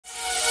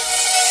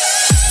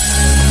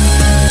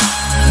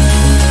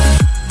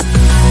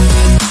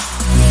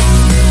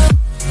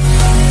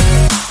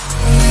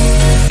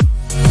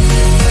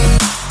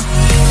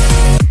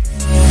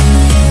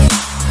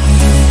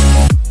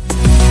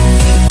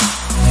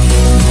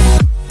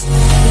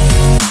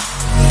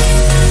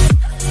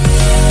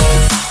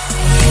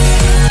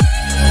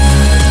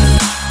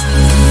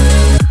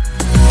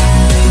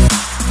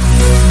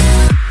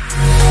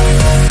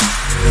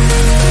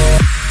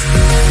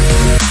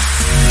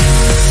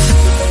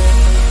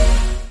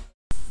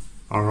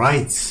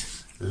Alright,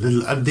 a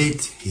little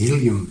update,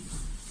 Helium.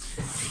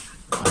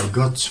 I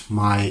got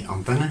my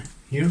antenna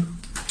here.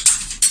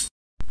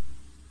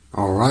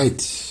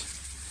 Alright,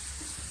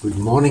 good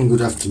morning, good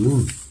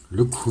afternoon.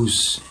 Look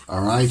who's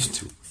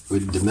arrived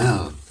with the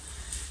mail.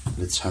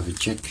 Let's have a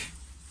check.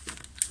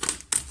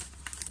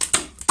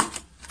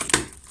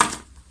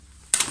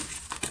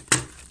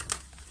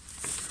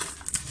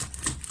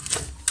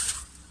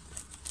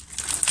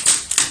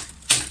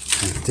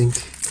 I think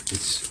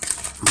it's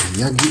my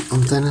Yagi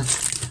antenna.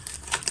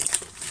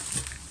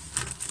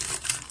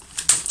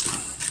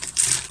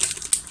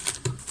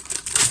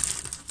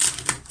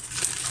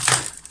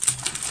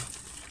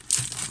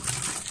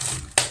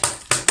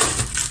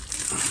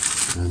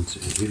 And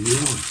here you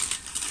are.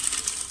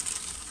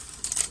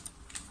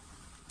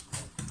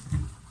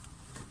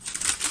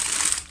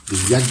 The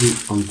Yagi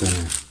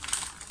antenna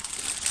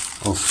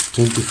of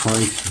 25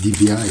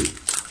 dBi.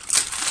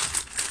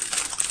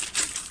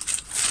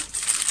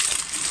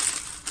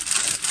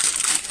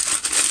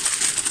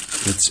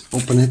 Let's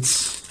open it.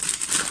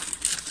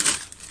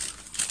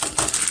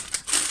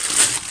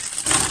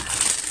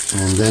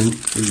 And then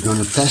we're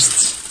gonna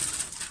test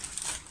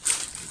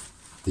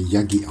the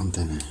Yagi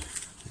antenna.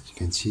 As you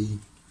can see,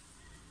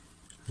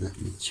 let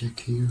me check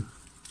here.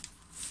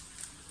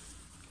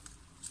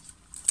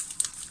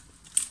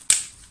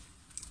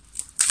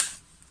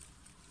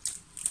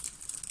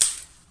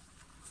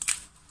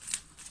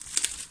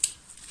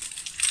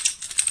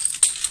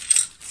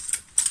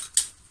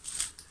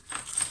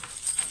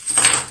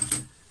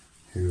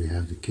 Here we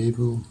have the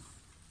cable.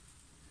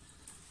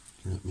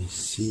 Let me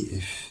see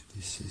if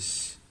this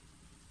is,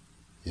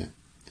 yeah,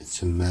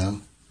 it's a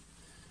mel.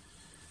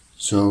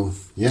 So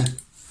yeah,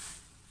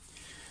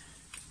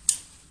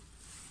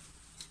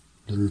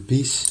 little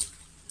piece,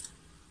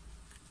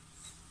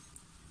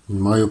 in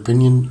my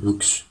opinion,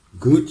 looks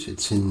good.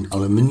 It's in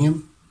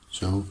aluminium.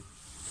 So,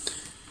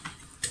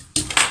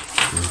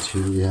 and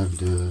here we have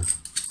the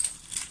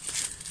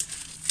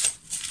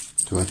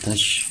to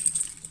attach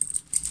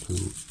to,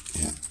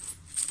 yeah.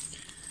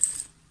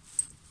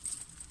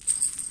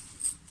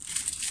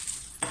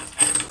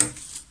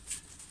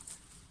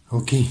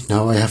 Okay,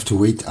 now I have to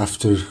wait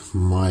after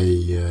my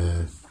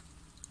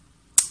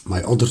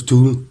my other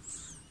tool,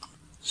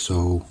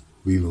 so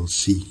we will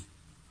see.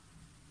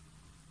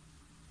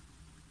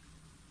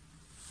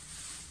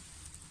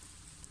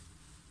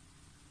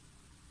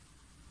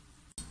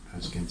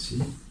 As you can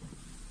see,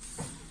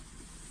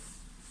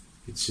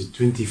 it's a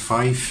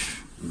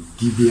 25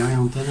 dBi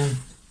antenna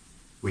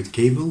with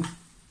cable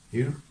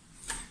here,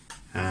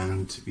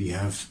 and we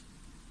have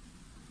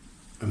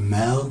a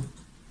mel.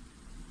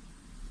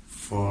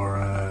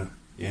 For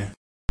yeah,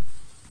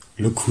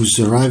 look who's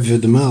arrived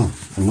with the mail.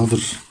 Another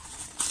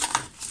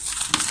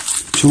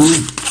tool.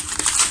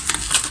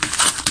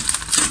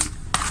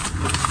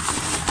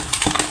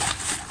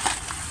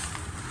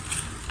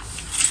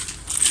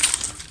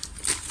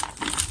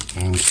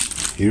 And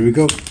here we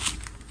go.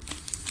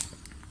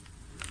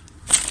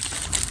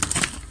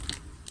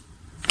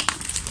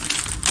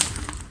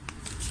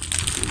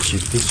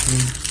 Check this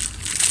one.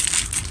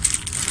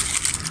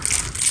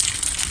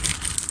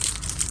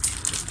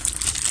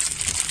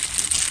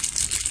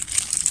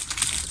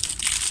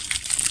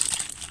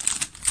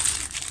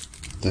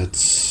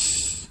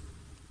 That's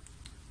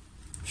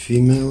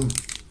female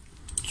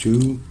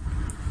to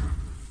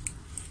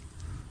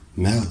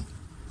male.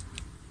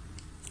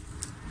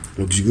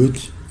 Looks good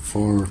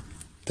for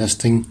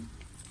testing.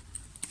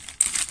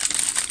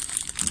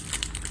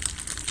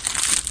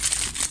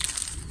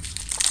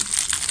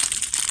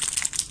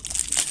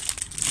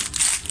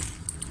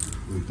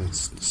 And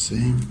that's the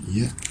same,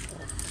 yeah.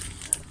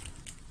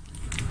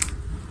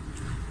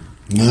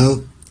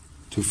 Male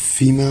to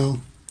female.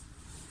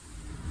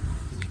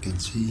 Can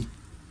see.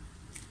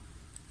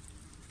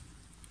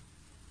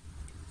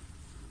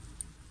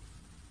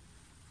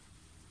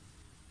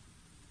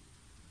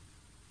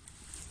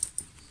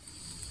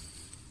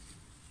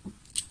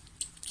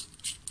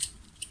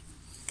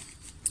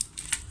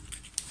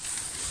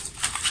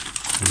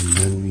 And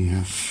then we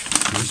have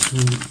this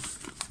one.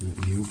 Let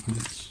me open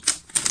it.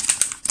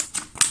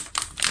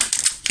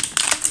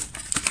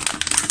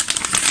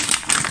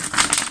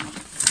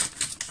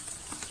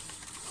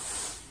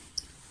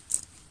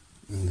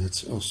 And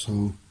that's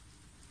also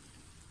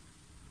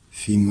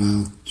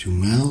female to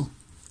male.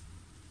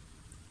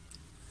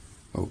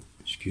 Oh,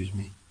 excuse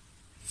me.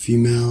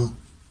 Female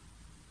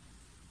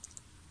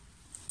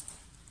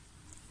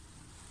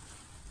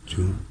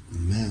to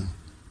male.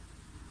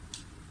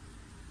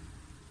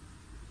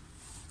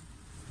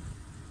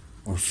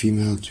 Or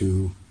female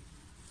to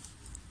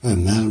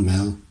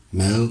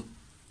male,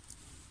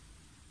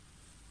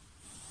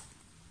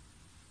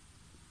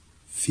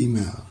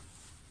 female.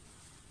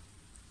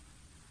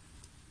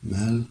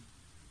 Mel,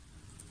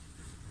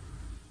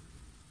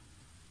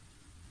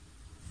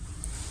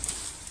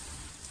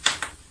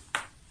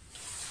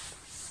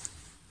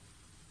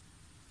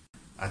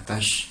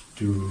 attached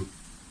to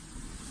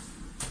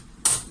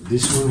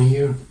this one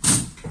here.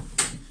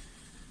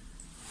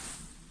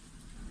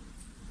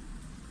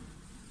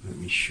 Let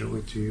me show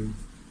it to you.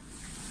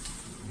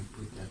 Let me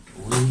put that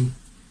away.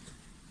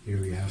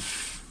 Here we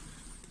have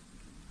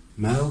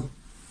male,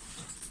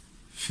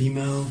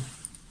 female,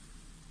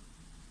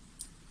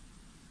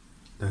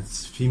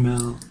 that's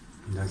female,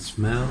 that's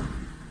male,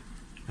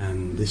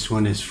 and this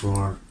one is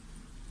for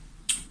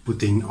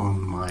putting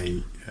on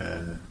my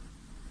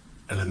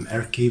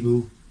LMR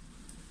cable.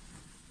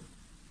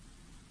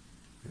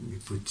 Let me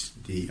put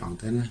the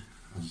antenna,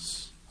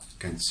 as you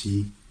can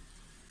see.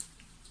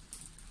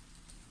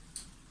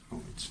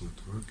 Oh, it's not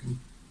working.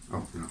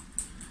 Oh no.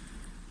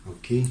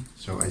 Okay,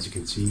 so as you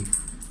can see,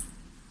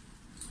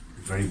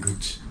 very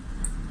good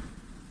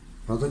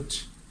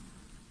product.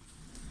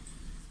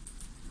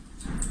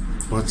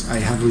 But I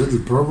have a little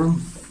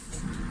problem.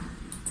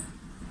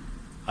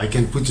 I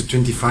can put a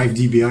 25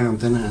 dBi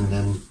antenna and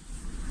then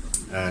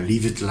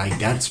leave it like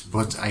that,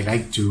 but I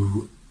like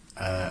to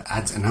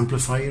add an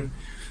amplifier.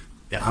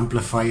 The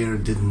amplifier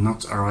did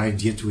not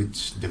arrive yet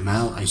with the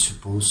mail. I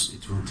suppose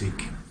it will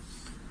take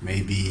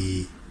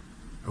maybe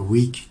a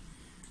week,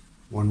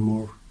 one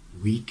more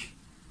week,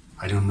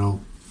 I don't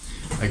know.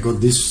 I got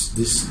this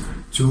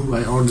two,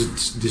 I ordered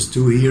this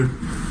two here,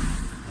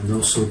 and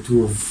also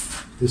two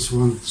of this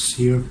ones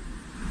here,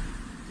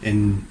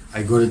 and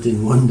I got it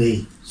in one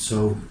day.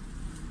 So,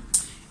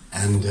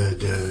 and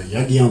the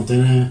Yagi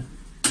antenna,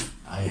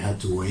 I had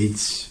to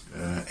wait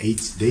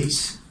 8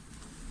 days.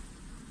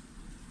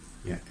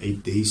 Yeah,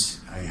 8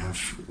 days I have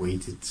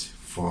waited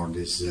for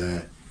this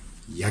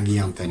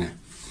Yagi antenna.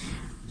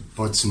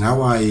 But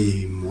now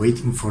I'm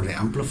waiting for the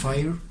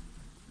amplifier,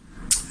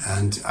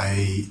 and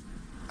I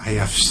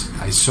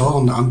saw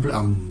on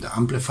the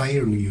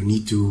amplifier you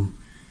need to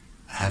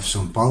have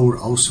some power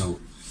also,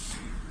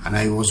 and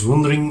I was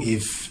wondering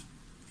if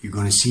you're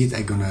gonna see it.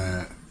 I'm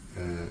gonna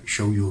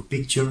show you a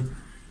picture,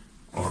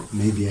 or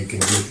maybe I can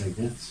do it like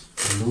that.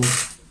 Hello,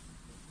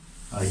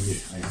 I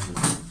have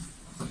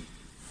it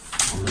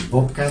on the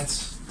Bobcat.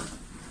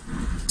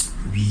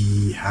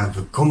 We have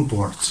a COM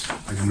port.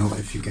 I don't know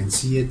if you can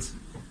see it.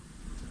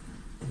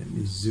 Let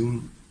me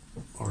zoom,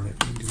 or let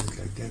me do it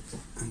like that,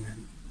 and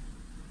then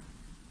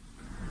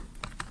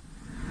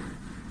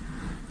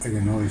I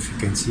don't know if you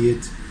can see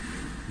it.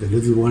 The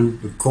little one,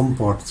 the COM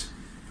port.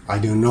 I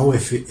don't know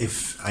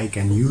if I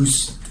can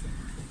use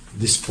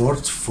this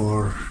port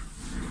for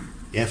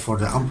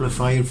the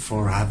amplifier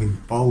for having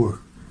power.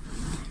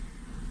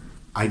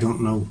 I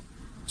don't know.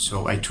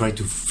 So I try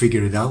to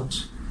figure it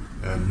out.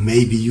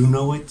 Maybe you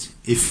know it.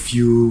 If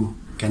you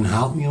can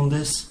help me on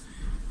this,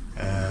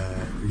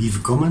 leave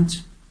a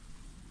comment.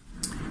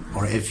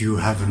 Or if you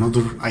have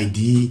another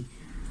idea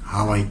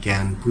how I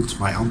can put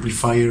my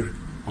amplifier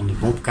on the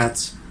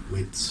Bobcat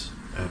with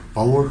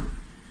power,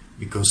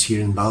 because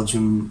here in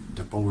Belgium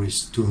the power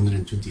is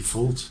 220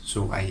 volt,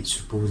 so I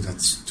suppose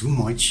that's too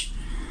much.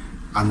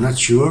 I'm not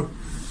sure,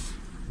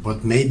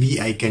 but maybe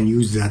I can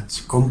use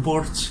that COM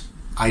port.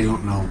 I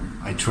don't know.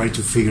 I tried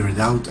to figure it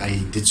out. I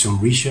did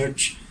some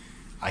research.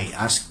 I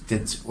asked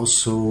that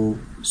also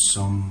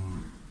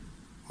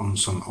on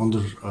some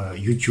other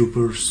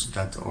YouTubers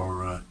that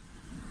are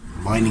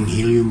mining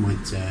helium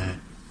with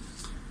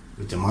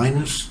the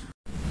miners.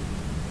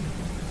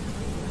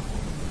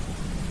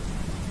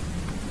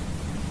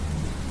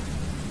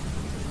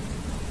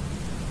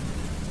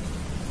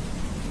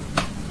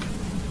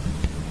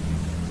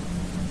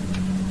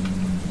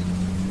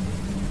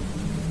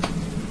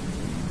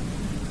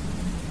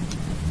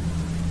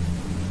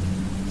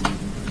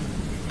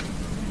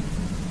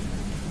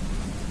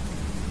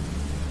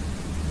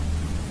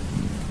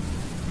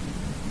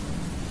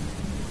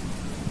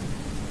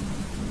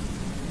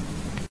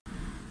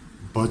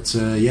 But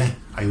yeah,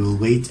 I will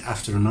wait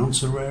after an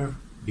answer,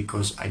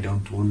 because I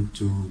don't want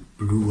to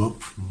blow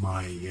up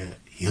my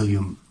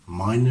helium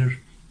miner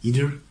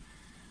either.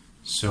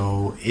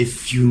 So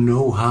if you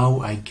know how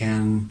I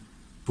can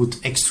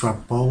put extra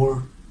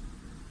power,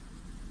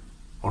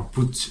 or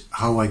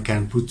how I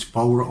can put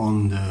power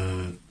on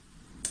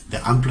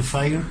the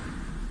amplifier,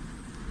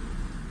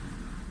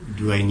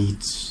 do I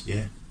need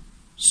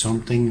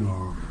something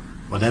or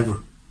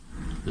whatever?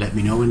 Let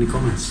me know in the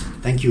comments.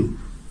 Thank you,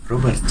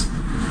 Robert.